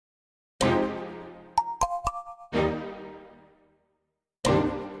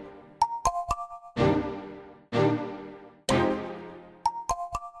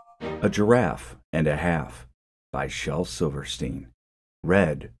A Giraffe and a Half by Shel Silverstein.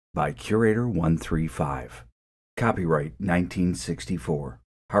 Read by Curator 135. Copyright 1964.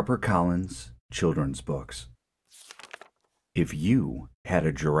 HarperCollins Children's Books. If you had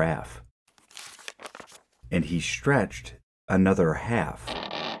a giraffe, and he stretched another half,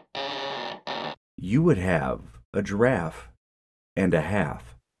 you would have a giraffe and a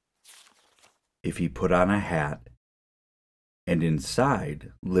half. If he put on a hat, and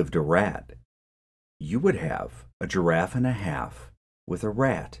inside lived a rat, you would have a giraffe and a half with a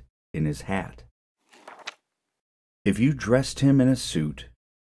rat in his hat. If you dressed him in a suit,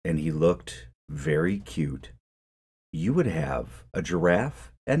 and he looked very cute, you would have a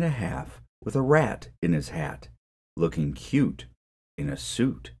giraffe and a half with a rat in his hat, looking cute in a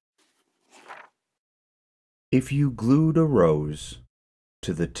suit. If you glued a rose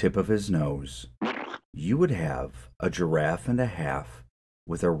to the tip of his nose, you would have a giraffe and a half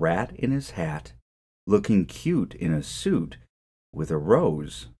with a rat in his hat, looking cute in a suit with a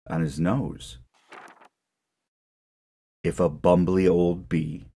rose on his nose. If a bumbly old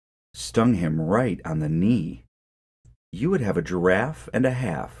bee stung him right on the knee, you would have a giraffe and a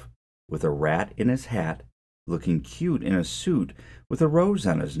half with a rat in his hat, looking cute in a suit with a rose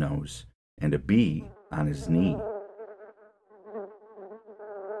on his nose and a bee on his knee.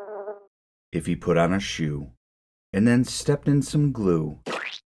 If he put on a shoe and then stepped in some glue,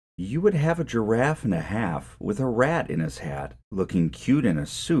 you would have a giraffe and a half with a rat in his hat, looking cute in a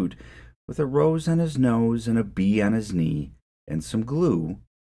suit with a rose on his nose and a bee on his knee and some glue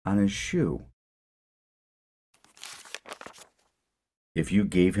on his shoe. If you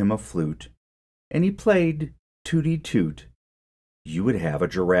gave him a flute and he played tooty-toot, you would have a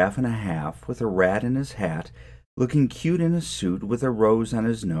giraffe and a half with a rat in his hat, looking cute in a suit with a rose on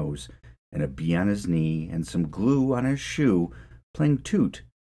his nose and a bee on his knee and some glue on his shoe, playing toot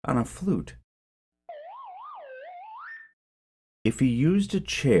on a flute. If he used a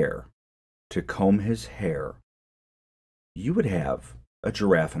chair to comb his hair, you would have a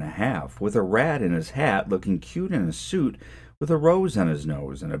giraffe and a half with a rat in his hat, looking cute in a suit with a rose on his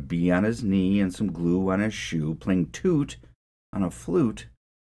nose and a bee on his knee and some glue on his shoe, playing toot on a flute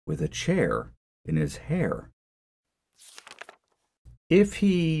with a chair in his hair. If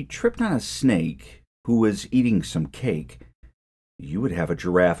he tripped on a snake who was eating some cake, you would have a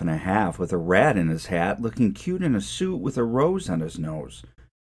giraffe and a half with a rat in his hat, looking cute in a suit with a rose on his nose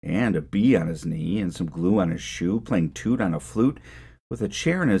and a bee on his knee and some glue on his shoe, playing toot on a flute with a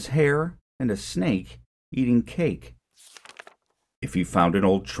chair in his hair and a snake eating cake. If you found an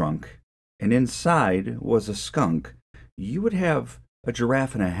old trunk and inside was a skunk, you would have a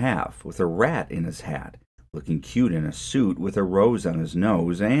giraffe and a half with a rat in his hat, looking cute in a suit with a rose on his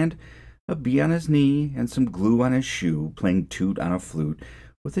nose and a bee on his knee and some glue on his shoe, playing toot on a flute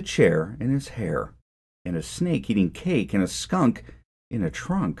with a chair in his hair and a snake eating cake and a skunk in a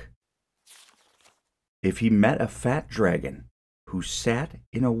trunk. If he met a fat dragon who sat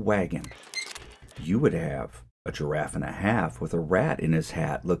in a wagon, you would have a giraffe and a half with a rat in his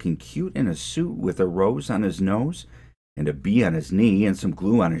hat, looking cute in a suit with a rose on his nose and a bee on his knee and some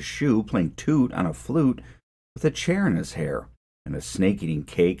glue on his shoe, playing toot on a flute with a chair in his hair and a snake eating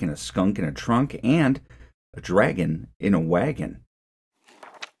cake and a skunk in a trunk and a dragon in a wagon.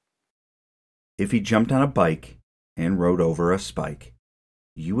 If he jumped on a bike and rode over a spike,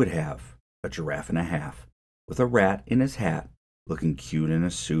 you would have a giraffe and a half with a rat in his hat, looking cute in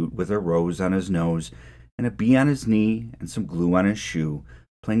a suit with a rose on his nose and a bee on his knee and some glue on his shoe,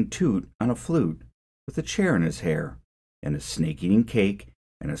 playing toot on a flute with a chair in his hair and a snake eating cake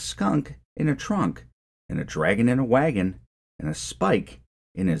and a skunk in a trunk and a dragon in a wagon and a spike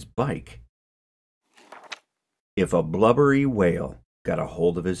in his bike. If a blubbery whale got a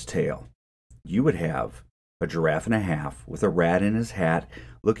hold of his tail, you would have a giraffe and a half with a rat in his hat,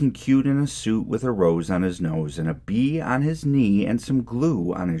 looking cute in a suit with a rose on his nose and a bee on his knee and some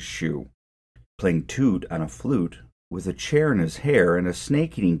glue on his shoe, playing toot on a flute with a chair in his hair and a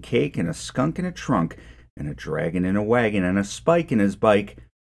snake eating cake and a skunk in a trunk and a dragon in a wagon and a spike in his bike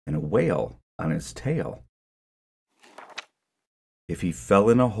and a whale on his tail. If he fell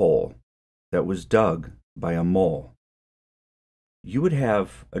in a hole that was dug by a mole, you would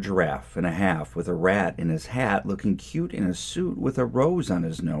have a giraffe and a half with a rat in his hat, looking cute in a suit with a rose on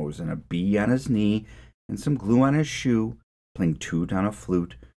his nose and a bee on his knee and some glue on his shoe, playing toot on a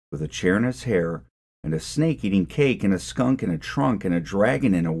flute with a chair in his hair and a snake eating cake and a skunk in a trunk and a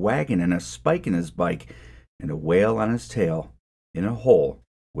dragon in a wagon and a spike in his bike and a whale on his tail in a hole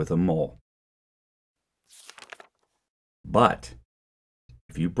with a mole. But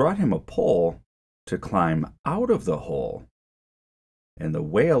if you brought him a pole to climb out of the hole, and the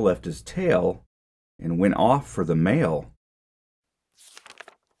whale left his tail and went off for the mail.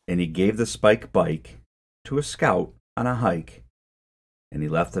 And he gave the spike bike to a scout on a hike, and he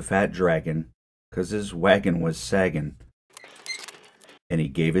left the fat dragon 'cause his wagon was sagging. And he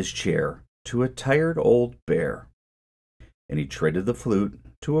gave his chair to a tired old bear, and he traded the flute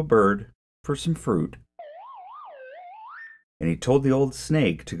to a bird for some fruit. And he told the old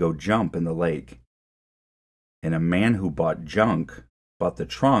snake to go jump in the lake. And a man who bought junk bought the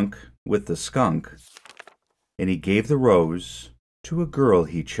trunk with the skunk, and he gave the rose to a girl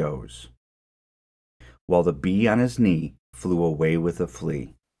he chose, while the bee on his knee flew away with a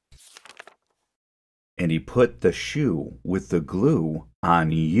flea. And he put the shoe with the glue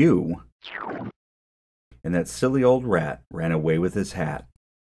on you, and that silly old rat ran away with his hat.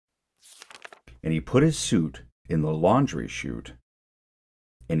 And he put his suit in the laundry chute,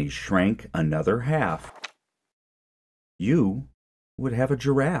 and he shrank another half. You would have a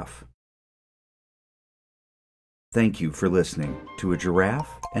giraffe. Thank you for listening to A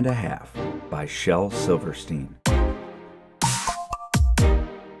Giraffe and a Half by Shel Silverstein.